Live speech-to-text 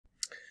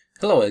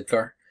Hello,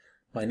 Edgar.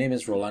 My name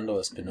is Rolando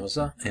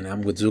Espinoza, and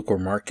I'm with Zucor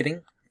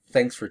Marketing.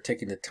 Thanks for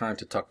taking the time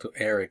to talk to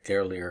Eric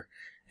earlier.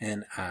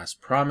 And as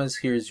promised,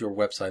 here's your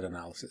website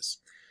analysis.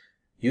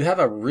 You have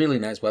a really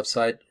nice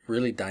website,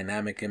 really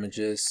dynamic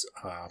images,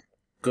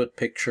 good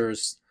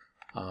pictures,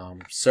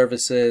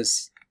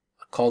 services,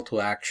 a call to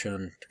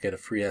action to get a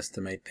free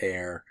estimate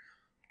there.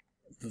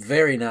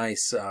 Very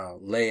nice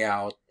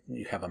layout.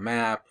 You have a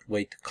map,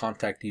 way to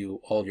contact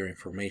you. All your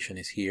information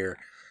is here.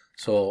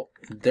 So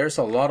there's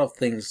a lot of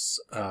things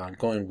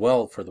going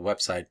well for the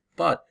website,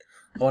 but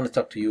I want to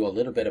talk to you a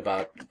little bit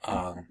about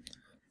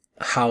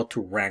how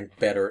to rank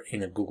better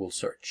in a Google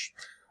search.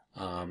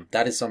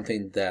 That is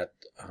something that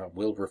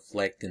will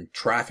reflect in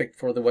traffic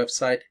for the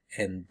website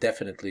and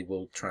definitely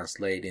will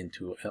translate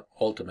into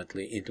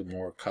ultimately into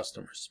more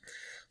customers.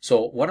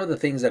 So one of the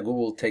things that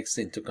Google takes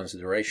into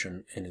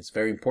consideration, and it's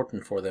very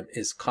important for them,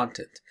 is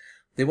content.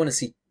 They want to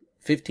see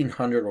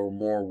 1,500 or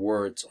more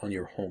words on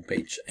your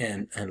homepage,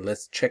 and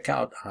let's check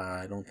out.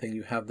 I don't think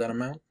you have that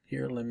amount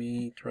here. Let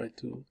me try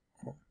to.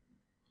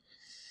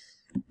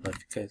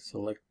 Okay,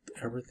 select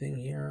everything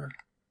here.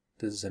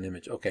 This is an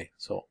image. Okay,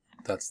 so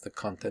that's the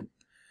content.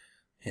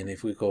 And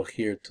if we go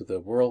here to the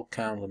word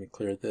count, let me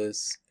clear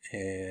this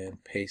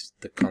and paste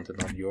the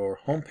content on your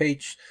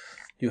homepage.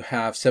 You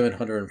have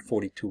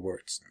 742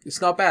 words.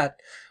 It's not bad,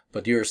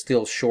 but you're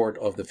still short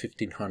of the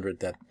 1,500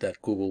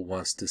 that Google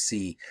wants to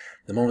see.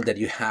 The moment that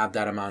you have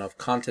that amount of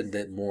content,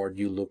 the more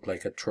you look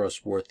like a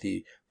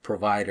trustworthy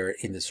provider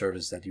in the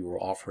service that you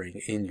are offering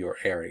in your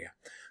area.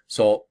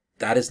 So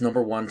that is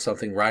number one,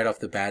 something right off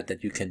the bat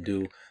that you can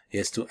do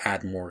is to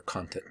add more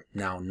content.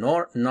 Now,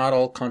 not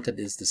all content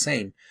is the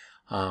same.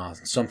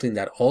 Something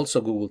that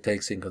also Google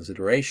takes in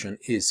consideration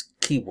is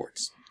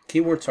keywords.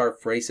 Keywords are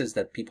phrases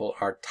that people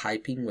are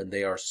typing when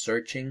they are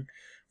searching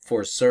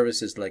for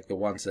services like the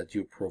ones that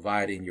you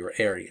provide in your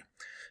area.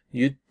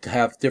 You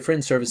have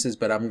different services,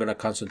 but I'm going to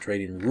concentrate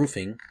in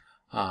roofing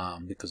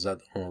because that,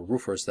 or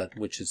roofers, that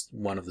which is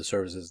one of the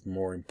services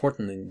more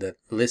important in that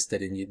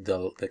listed in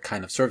the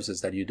kind of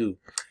services that you do.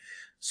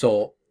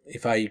 So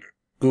if I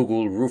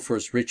Google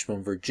roofers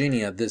Richmond,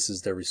 Virginia, this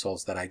is the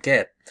results that I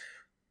get.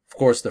 Of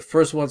course, the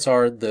first ones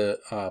are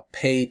the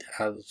paid,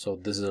 so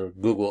this is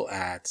Google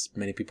ads.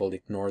 Many people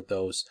ignore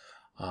those,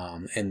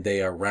 and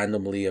they are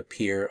randomly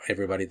appear.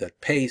 Everybody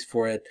that pays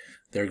for it,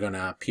 they're going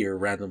to appear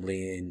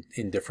randomly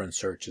in different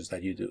searches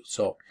that you do.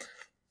 So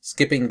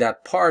skipping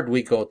that part,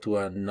 we go to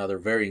another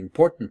very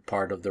important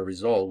part of the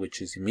result, which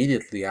is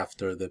immediately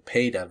after the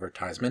paid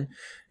advertisement,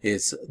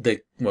 is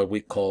what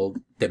we call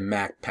the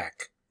Mac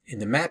Pack. In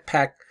the Mac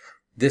Pack,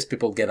 these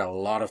people get a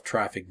lot of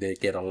traffic. They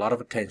get a lot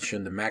of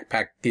attention. The Mac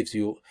Pack gives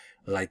you,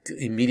 like,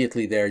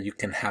 immediately there, you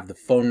can have the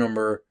phone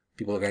number.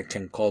 People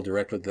can call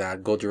directly to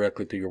that, go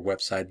directly to your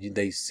website.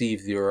 They see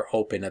if you're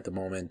open at the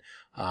moment.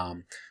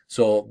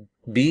 So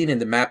being in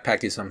the Map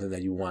Pack is something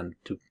that you want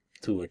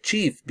to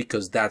achieve,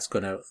 because that's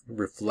going to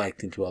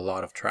reflect into a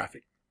lot of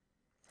traffic.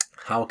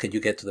 How can you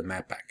get to the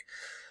Map Pack?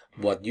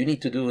 What you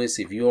need to do is,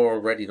 if you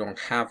already don't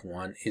have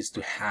one, is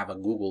to have a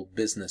Google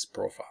business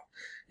profile.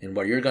 And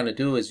what you're going to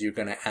do is you're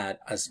going to add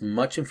as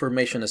much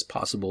information as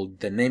possible: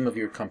 the name of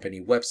your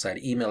company,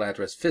 website, email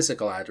address,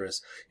 physical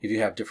address. If you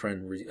have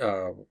different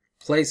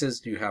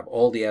places, you have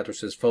all the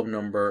addresses, phone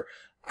number,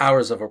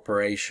 hours of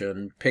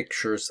operation,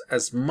 pictures,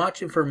 as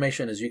much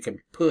information as you can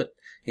put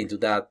into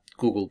that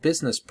Google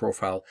business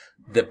profile,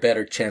 the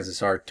better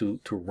chances are to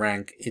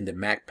rank in the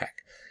Mac Pack.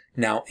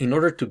 Now, in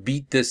order to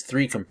beat these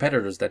three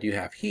competitors that you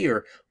have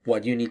here,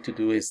 what you need to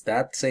do is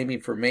that same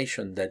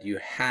information that you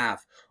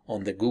have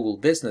on the Google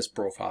business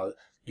profile,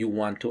 you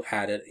want to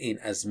add it in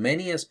as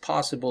many as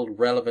possible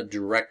relevant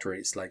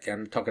directories. Like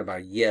I'm talking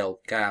about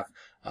Yelp, Gap,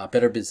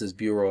 Better Business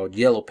Bureau,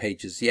 Yellow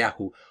Pages,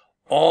 Yahoo,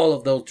 all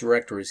of those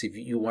directories. If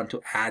you want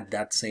to add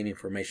that same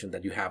information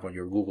that you have on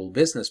your Google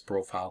business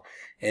profile,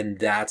 and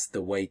that's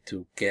the way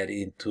to get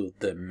into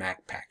the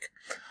Mac Pack.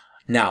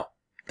 Now,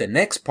 the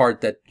next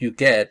part that you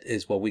get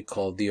is what we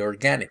call the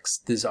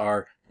organics. These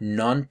are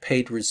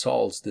non-paid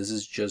results. This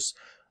is just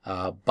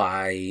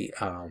by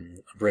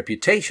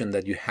reputation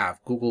that you have.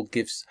 Google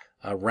gives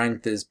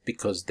rank this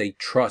because they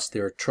trust,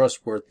 they're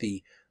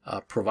trustworthy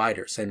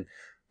providers. And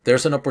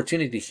there's an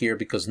opportunity here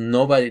because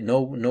no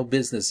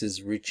business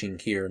is reaching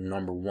here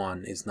number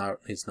one. It's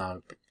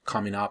not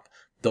coming up.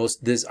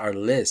 These are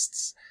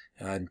lists,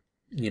 and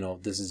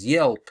this is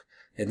Yelp,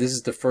 and this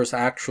is the first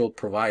actual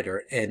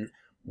provider. And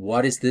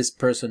what is this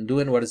person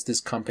doing? What is this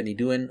company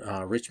doing?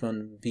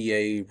 Richmond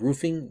VA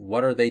Roofing.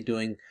 What are they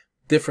doing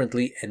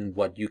differently, and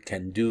what you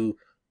can do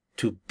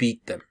to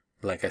beat them?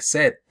 Like I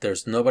said,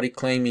 there's nobody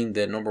claiming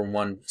the number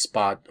one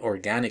spot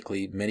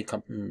organically.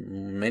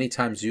 Many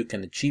times you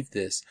can achieve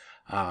this.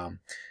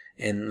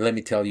 And let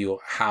me tell you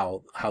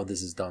how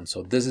this is done.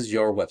 So this is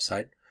your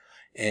website,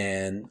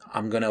 and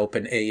I'm going to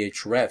open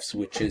Ahrefs,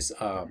 which is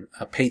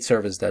a paid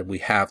service that we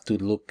have to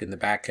look in the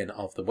back end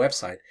of the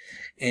website.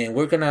 And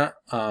we're going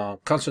to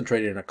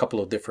concentrate in a couple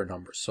of different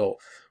numbers. So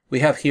we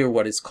have here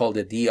what is called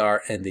the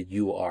DR and the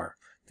UR.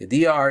 The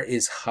DR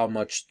is how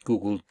much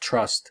Google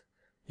trusts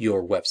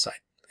your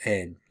website.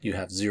 and you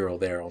have 0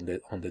 there on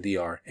the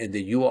DR, and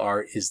the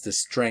UR is the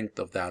strength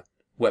of that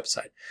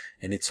website,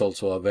 and it's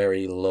also a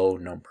very low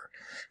number.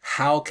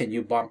 How can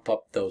you bump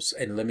up those?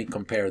 And let me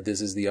compare.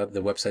 This is the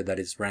website that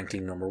is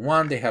ranking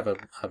 #1. They have a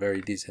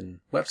very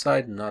decent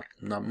website, not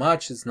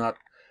much. It's not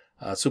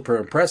super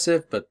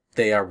impressive, but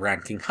they are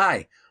ranking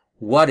high.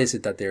 What is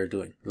it that they're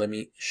doing? Let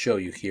me show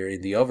you here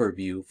in the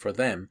overview for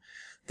them.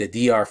 The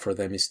DR for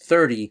them is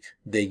 30,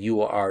 the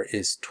UR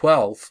is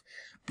 12,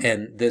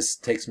 and this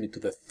takes me to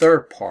the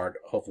third part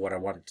of what I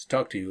wanted to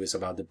talk to you is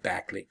about the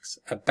backlinks.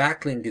 A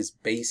backlink is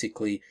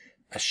basically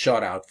a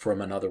shout out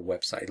from another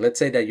website. Let's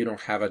say that you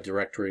don't have a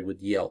directory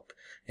with Yelp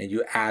and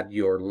you add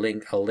your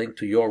link, a link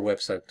to your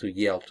website to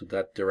Yelp, to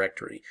that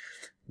directory.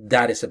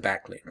 That is a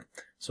backlink.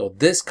 So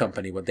this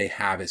company, what they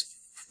have is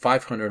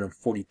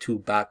 542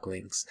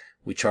 backlinks,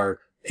 which are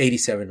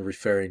 87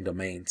 referring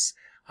domains.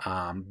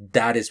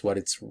 That's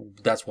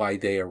why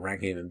they are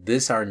ranking them.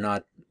 These are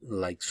not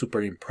like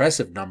super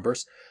impressive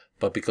numbers,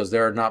 but because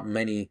there are not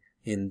many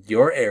in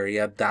your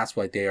area, that's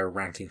why they are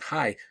ranking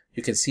high.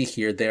 You can see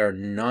here there are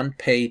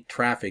non-paid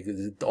traffic.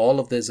 All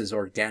of this is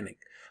organic.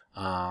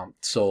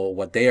 So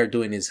what they are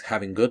doing is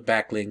having good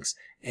backlinks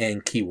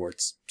and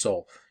keywords.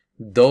 So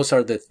those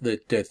are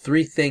the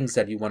three things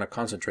that you want to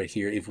concentrate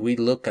here. If we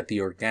look at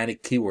the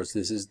organic keywords,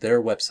 this is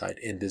their website,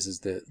 and this is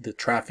the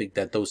traffic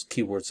that those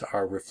keywords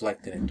are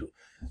reflected into.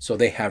 So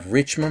they have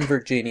Richmond,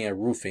 Virginia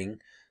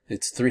roofing.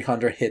 It's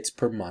 300 hits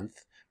per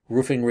month.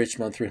 Roofing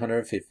Richmond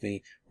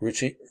 350.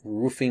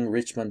 Roofing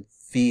Richmond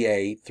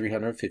VA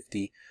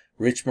 350.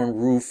 Richmond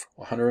Roof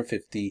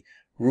 150.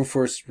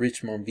 Roofers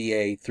Richmond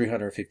VA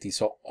 350.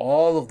 So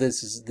all of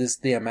this is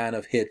the amount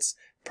of hits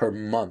per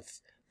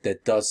month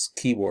that does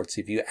keywords.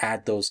 If you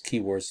add those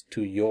keywords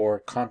to your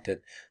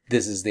content,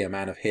 this is the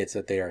amount of hits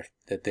that they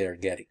are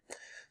getting.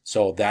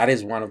 So that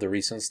is one of the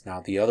reasons. Now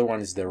the other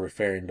one is the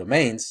referring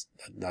domains,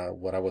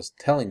 what I was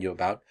telling you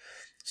about.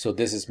 So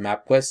this is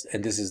MapQuest,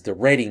 and this is the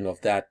rating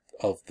of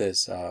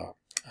this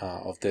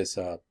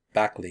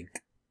backlink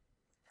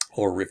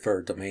or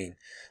refer domain.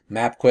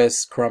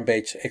 MapQuest, Chrome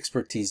Page,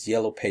 Expertise,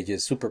 Yellow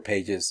Pages, Super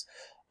Pages,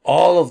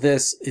 all of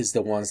this is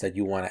the ones that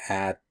you want to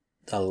add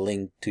a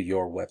link to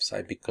your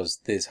website because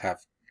these have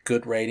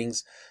good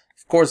ratings.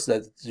 Of course,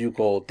 that you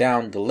go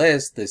down the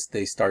list,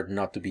 they start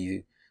not to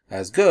be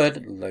as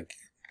good. Like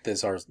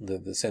these are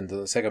the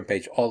second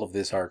page. All of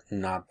these are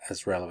not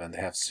as relevant.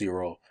 They have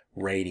 0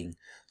 rating.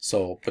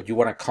 So, but you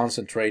want to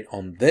concentrate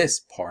on this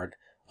part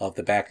of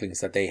the backlinks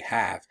that they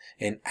have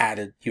and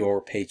added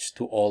your page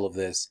to all of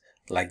this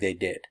like they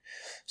did.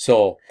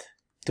 So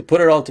to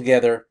put it all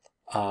together,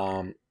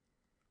 and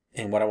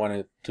what I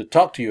wanted to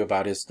talk to you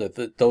about is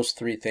those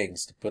three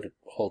things. To put it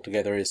all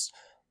together is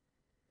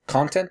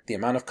content, the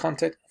amount of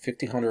content,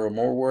 1,500 or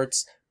more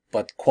words,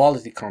 but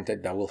quality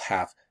content that will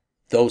have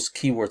those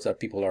keywords that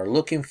people are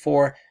looking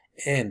for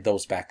and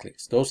those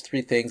backlinks. Those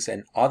three things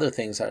and other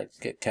things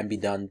can be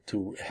done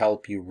to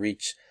help you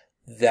reach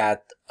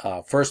that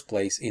first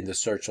place in the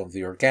search of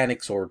the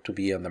organics, or to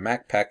be on the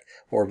MacPack,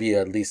 or be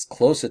at least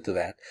closer to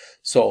that.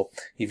 So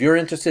if you're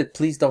interested,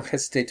 please don't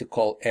hesitate to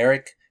call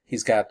Eric.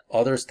 He's got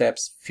other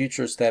steps,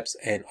 future steps,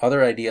 and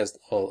other ideas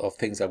of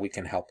things that we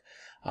can help.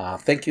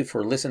 Thank you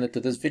for listening to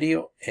this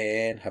video,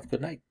 and have a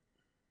good night.